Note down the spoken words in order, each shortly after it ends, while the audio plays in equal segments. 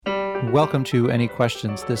Welcome to Any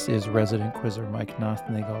Questions. This is resident quizzer Mike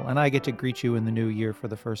Nothnagel, and I get to greet you in the new year for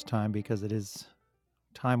the first time because it is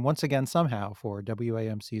time once again somehow for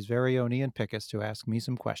WAMC's very own Ian Pickus to ask me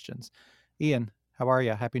some questions. Ian, how are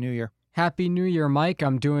you? Happy New Year. Happy New Year, Mike.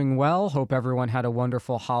 I'm doing well. Hope everyone had a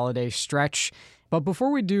wonderful holiday stretch. But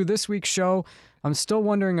before we do this week's show, I'm still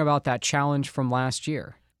wondering about that challenge from last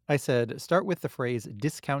year. I said, start with the phrase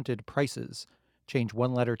discounted prices. Change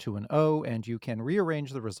one letter to an O, and you can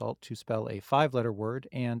rearrange the result to spell a 5-letter word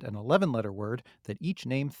and an 11-letter word that each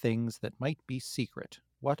name things that might be secret.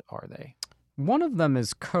 What are they? One of them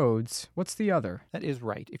is codes. What's the other? That is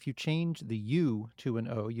right. If you change the U to an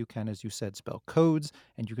O, you can, as you said, spell codes,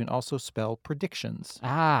 and you can also spell predictions.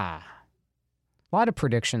 A lot of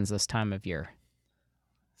predictions this time of year.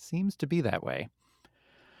 Seems to be that way.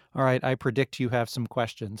 All right, I predict you have some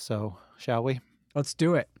questions, so shall we? Let's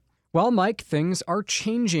do it. Well, Mike, things are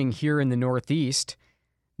changing here in the Northeast.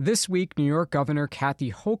 This week, New York Governor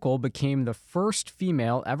Kathy Hochul became the first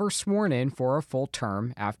female ever sworn in for a full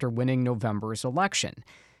term after winning November's election.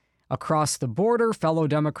 Across the border, fellow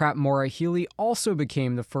Democrat Maura Healey also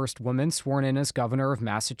became the first woman sworn in as governor of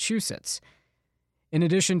Massachusetts. In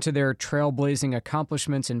addition to their trailblazing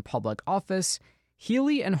accomplishments in public office,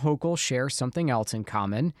 Healey and Hochul share something else in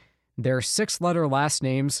common. Their 6-letter last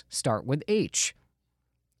names start with H.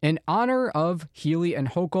 In honor of Healey and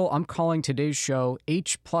Hochul, I'm calling today's show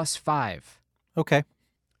H+5. Okay.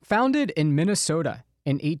 Founded in Minnesota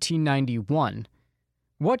in 1891,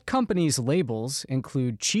 what company's labels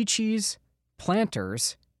include Chi-Chi's,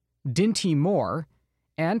 Planters, Dinty Moore,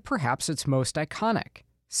 and perhaps its most iconic,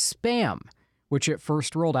 Spam, which it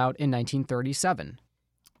first rolled out in 1937?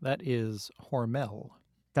 That is Hormel.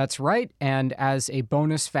 That's right, and as a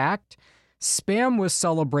bonus fact, Spam was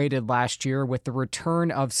celebrated last year with the return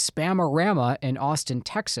of Spamorama in Austin,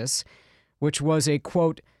 Texas, which was a,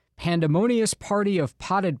 quote, pandemonious party of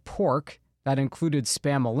potted pork that included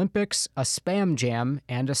Spam Olympics, a Spam Jam,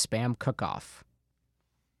 and a Spam Cook-Off.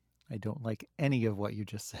 I don't like any of what you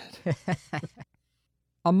just said.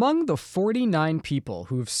 Among the 49 people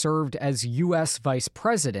who've served as U.S. Vice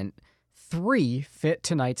President, 3 fit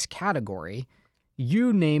tonight's category.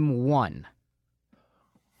 You name one.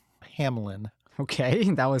 Hamlin. Okay,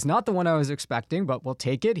 that was not the one I was expecting, but we'll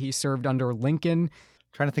take it. He served under Lincoln.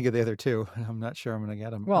 Trying to think of the other two. I'm not sure I'm going to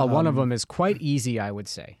get them. Well, one of them is quite easy, I would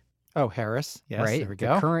say. Oh, Harris. Yes, right? There we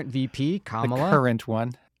go. The current VP, Kamala. The current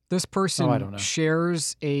one. This person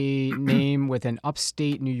shares a name with an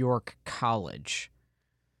upstate New York college.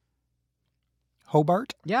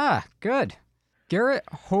 Hobart? Yeah, good. Garrett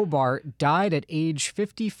Hobart died at age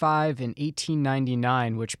 55 in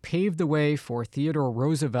 1899, which paved the way for Theodore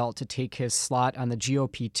Roosevelt to take his slot on the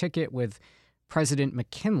GOP ticket with President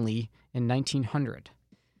McKinley in 1900.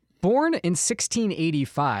 Born in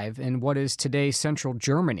 1685 in what is today central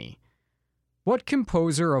Germany, what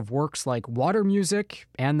composer of works like Water Music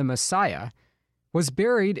and The Messiah was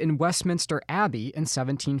buried in Westminster Abbey in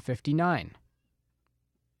 1759?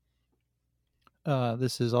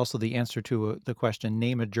 This is also the answer to the question,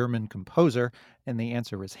 name a German composer, and the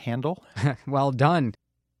answer is Handel. Well done.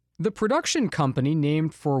 The production company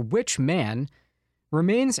named for which man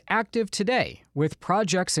remains active today, with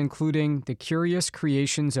projects including The Curious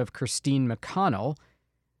Creations of Christine McConnell,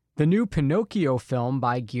 the new Pinocchio film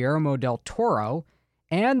by Guillermo del Toro,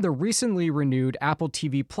 and the recently renewed Apple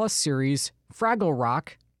TV Plus series Fraggle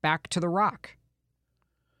Rock, Back to the Rock.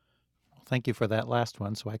 Thank you for that last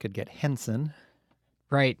one, so I could get Henson.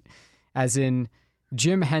 Right, as in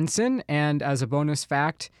Jim Henson, and as a bonus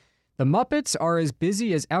fact, the Muppets are as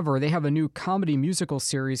busy as ever. They have a new comedy musical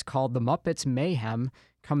series called The Muppets Mayhem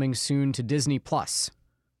coming soon to Disney+.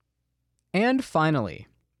 And finally,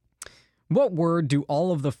 what word do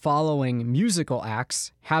all of the following musical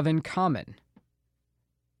acts have in common?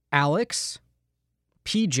 Alex,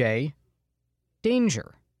 PJ,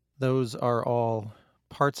 Danger. Those are all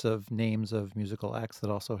parts of names of musical acts that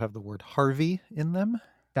also have the word Harvey in them.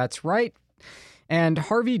 That's right. And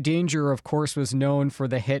Harvey Danger, of course, was known for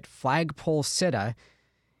the hit Flagpole Sitta.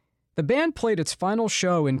 The band played its final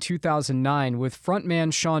show in 2009 with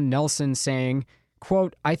frontman Sean Nelson saying,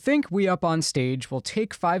 quote, I think we up on stage will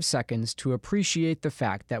take 5 seconds to appreciate the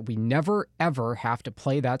fact that we never, ever have to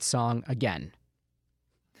play that song again.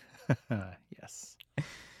 Yes.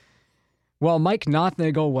 Well, Mike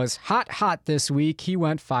Nothnagel was hot this week. He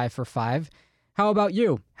went 5 for 5. How about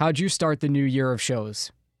you? How'd you start the new year of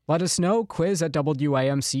shows? Let us know,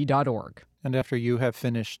 quiz@wamc.org. And after you have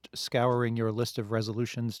finished scouring your list of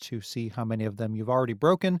resolutions to see how many of them you've already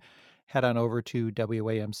broken, head on over to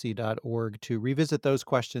WAMC.org to revisit those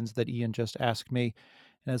questions that Ian just asked me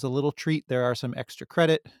And as a little treat, there are some extra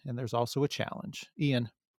credit, and there's also a challenge. Ian.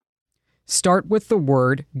 Start with the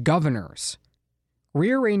word governors.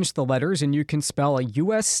 Rearrange the letters and you can spell a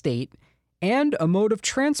U.S. state and a mode of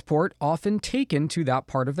transport often taken to that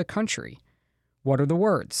part of the country. What are the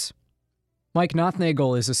words? Mike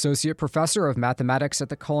Nothnagel is Associate Professor of Mathematics at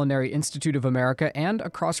the Culinary Institute of America and a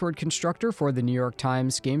crossword constructor for the New York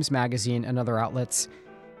Times, Games Magazine, and other outlets.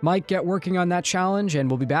 Mike, get working on that challenge, and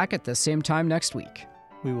we'll be back at the same time next week.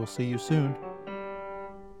 We will see you soon.